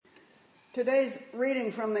Today's reading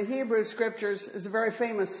from the Hebrew Scriptures is a very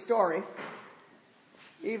famous story.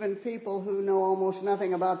 Even people who know almost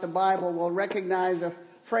nothing about the Bible will recognize a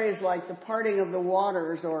phrase like the parting of the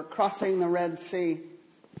waters or crossing the Red Sea.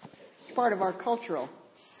 It's part of our cultural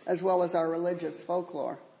as well as our religious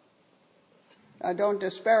folklore. I don't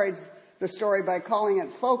disparage the story by calling it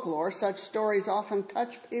folklore. Such stories often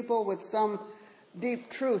touch people with some deep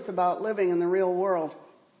truth about living in the real world.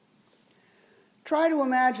 Try to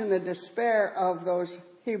imagine the despair of those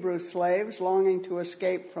Hebrew slaves longing to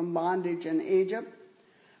escape from bondage in Egypt,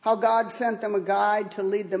 how God sent them a guide to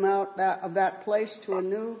lead them out of that place to a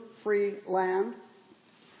new free land.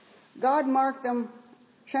 God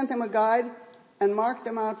sent them a guide and marked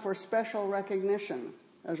them out for special recognition,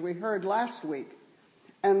 as we heard last week.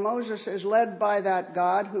 And Moses is led by that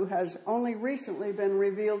God who has only recently been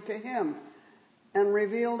revealed to him and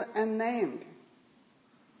revealed and named.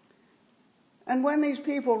 And when these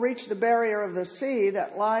people reach the barrier of the sea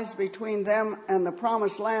that lies between them and the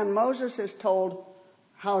promised land, Moses is told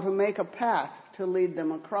how to make a path to lead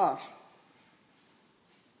them across.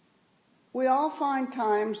 We all find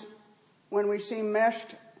times when we seem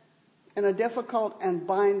meshed in a difficult and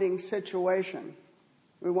binding situation.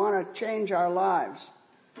 We want to change our lives,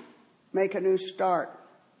 make a new start.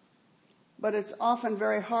 But it's often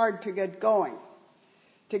very hard to get going,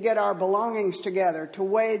 to get our belongings together, to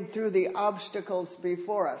wade through the obstacles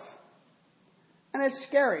before us. And it's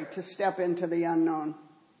scary to step into the unknown.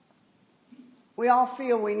 We all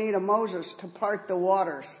feel we need a Moses to part the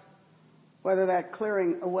waters, whether that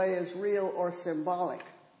clearing away is real or symbolic.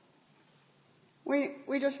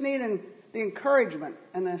 We just need the encouragement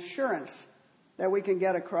and assurance that we can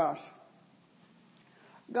get across.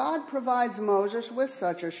 God provides Moses with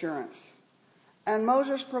such assurance. And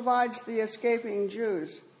Moses provides the escaping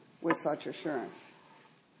Jews with such assurance.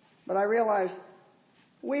 But I realize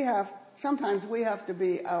sometimes we have to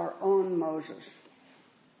be our own Moses.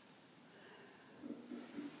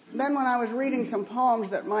 Then when I was reading some poems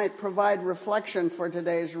that might provide reflection for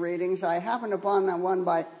today's readings, I happened upon that one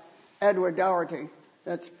by Edward Dougherty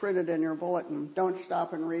that's printed in your bulletin. Don't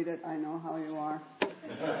stop and read it. I know how you are.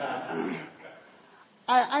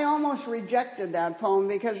 I almost rejected that poem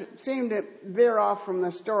because it seemed to veer off from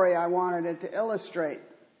the story I wanted it to illustrate.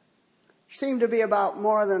 It seemed to be about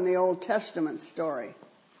more than the Old Testament story.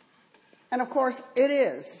 And of course it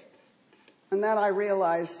is. And that I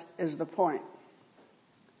realized is the point.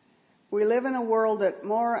 We live in a world that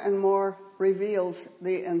more and more reveals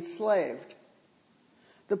the enslaved.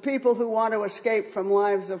 The people who want to escape from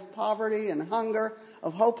lives of poverty and hunger,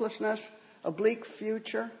 of hopelessness, a bleak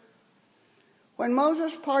future. When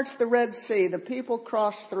Moses parts the Red Sea, the people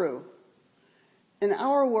cross through. In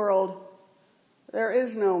our world, there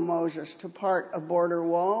is no Moses to part a border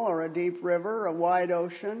wall or a deep river, a wide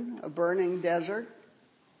ocean, a burning desert.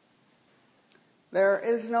 There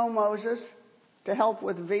is no Moses to help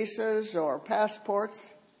with visas or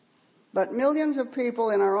passports. But millions of people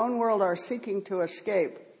in our own world are seeking to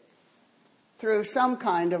escape through some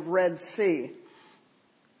kind of Red Sea.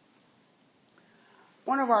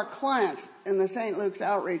 One of our clients in the St. Luke's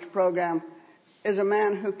outreach program is a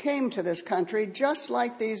man who came to this country just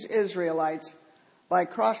like these Israelites by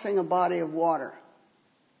crossing a body of water.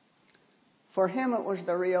 For him, it was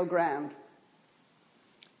the Rio Grande.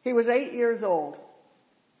 He was 8 years old.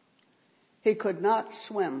 He could not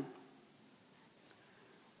swim.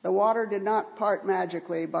 The water did not part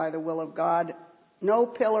magically by the will of God. No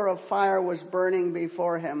pillar of fire was burning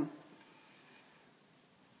before him.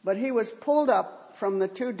 But he was pulled up from the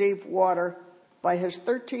too deep water by his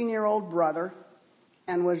 13-year-old brother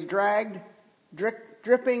and was dragged,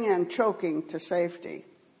 dripping and choking, to safety.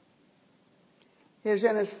 He's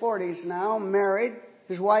in his 40s now, married.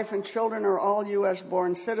 His wife and children are all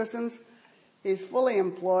U.S.-born citizens. He's fully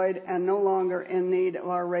employed and no longer in need of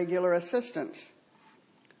our regular assistance.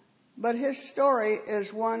 But his story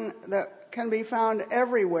is one that can be found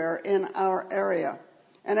everywhere in our area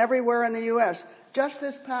and everywhere in the U.S. Just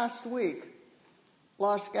this past week,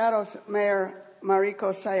 Los Gatos Mayor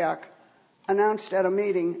Mariko Sayak announced at a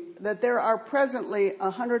meeting that there are presently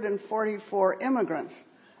 144 immigrants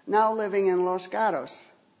now living in Los Gatos.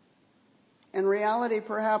 In reality,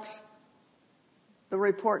 perhaps the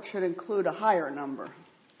report should include a higher number.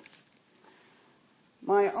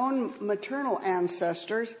 My own maternal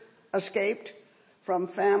ancestors escaped from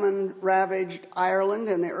famine-ravaged Ireland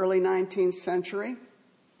in the early 19th century.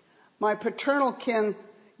 My paternal kin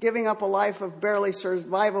giving up a life of barely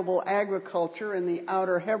survivable agriculture in the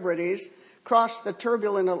Outer Hebrides, crossed the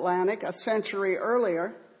turbulent Atlantic a century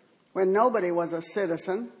earlier when nobody was a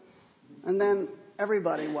citizen, and then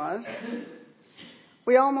everybody was.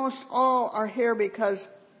 We almost all are here because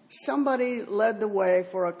somebody led the way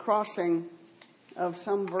for a crossing of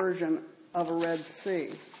some version of a Red Sea.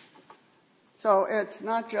 So it's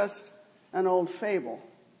not just an old fable.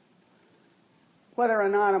 Whether or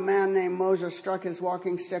not a man named Moses struck his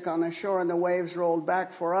walking stick on the shore and the waves rolled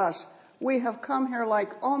back for us, we have come here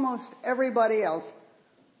like almost everybody else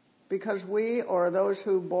because we, or those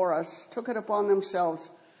who bore us, took it upon themselves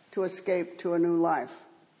to escape to a new life.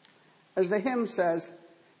 As the hymn says,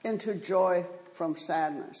 into joy from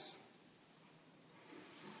sadness.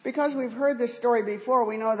 Because we've heard this story before,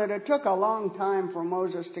 we know that it took a long time for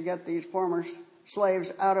Moses to get these former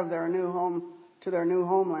slaves out of their new home to their new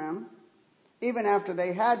homeland, even after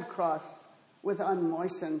they had crossed with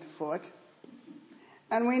unmoistened foot.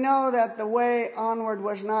 And we know that the way onward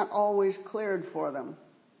was not always cleared for them.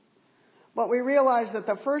 But we realize that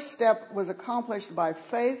the first step was accomplished by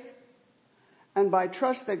faith and by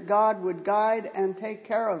trust that God would guide and take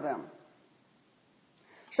care of them.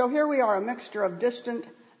 So here we are, a mixture of distant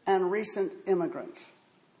and recent immigrants.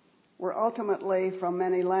 We're ultimately from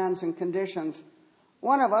many lands and conditions.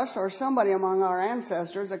 One of us, or somebody among our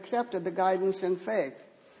ancestors, accepted the guidance in faith.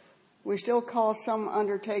 We still call some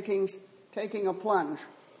undertakings taking a plunge.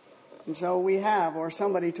 And so we have, or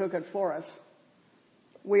somebody took it for us.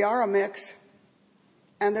 We are a mix,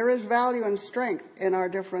 and there is value and strength in our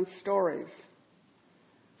different stories.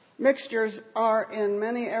 Mixtures are, in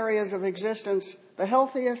many areas of existence, the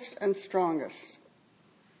healthiest and strongest.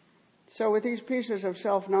 So with these pieces of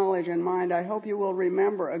self-knowledge in mind, I hope you will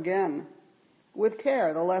remember again, with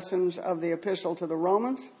care, the lessons of the Epistle to the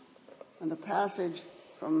Romans and the passage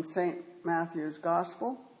from St. Matthew's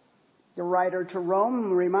Gospel. The writer to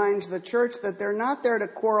Rome reminds the church that they're not there to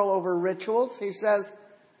quarrel over rituals. He says,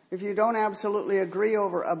 if you don't absolutely agree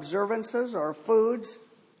over observances or foods,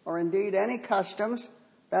 or indeed any customs,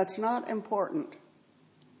 that's not important.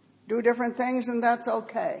 Do different things and that's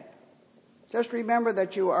okay. Just remember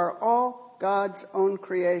that you are all God's own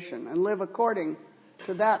creation and live according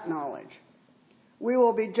to that knowledge. We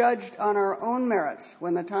will be judged on our own merits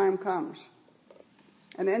when the time comes.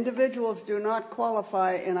 And individuals do not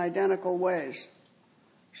qualify in identical ways.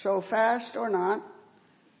 So fast or not,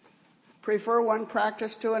 prefer one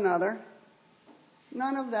practice to another,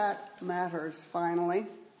 none of that matters finally.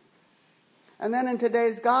 And then in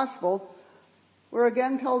today's gospel, we're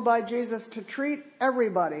again told by Jesus to treat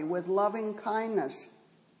everybody with loving kindness.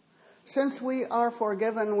 Since we are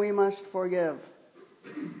forgiven, we must forgive.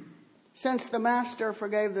 Since the master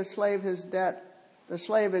forgave the slave his debt, the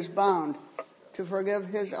slave is bound to forgive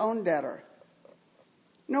his own debtor.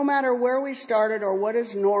 No matter where we started or what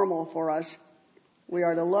is normal for us, we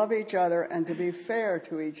are to love each other and to be fair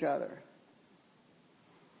to each other.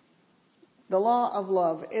 The law of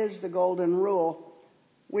love is the golden rule.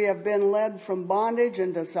 We have been led from bondage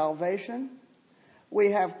into salvation.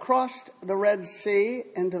 We have crossed the Red Sea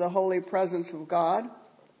into the holy presence of God.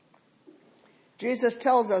 Jesus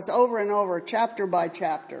tells us over and over, chapter by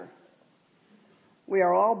chapter, we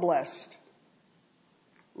are all blessed.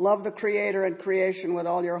 Love the Creator and creation with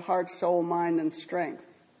all your heart, soul, mind, and strength.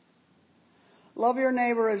 Love your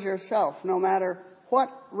neighbor as yourself, no matter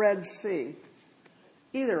what Red Sea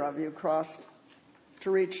either of you crossed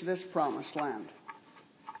to reach this promised land.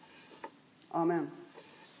 Amen.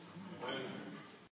 Amen.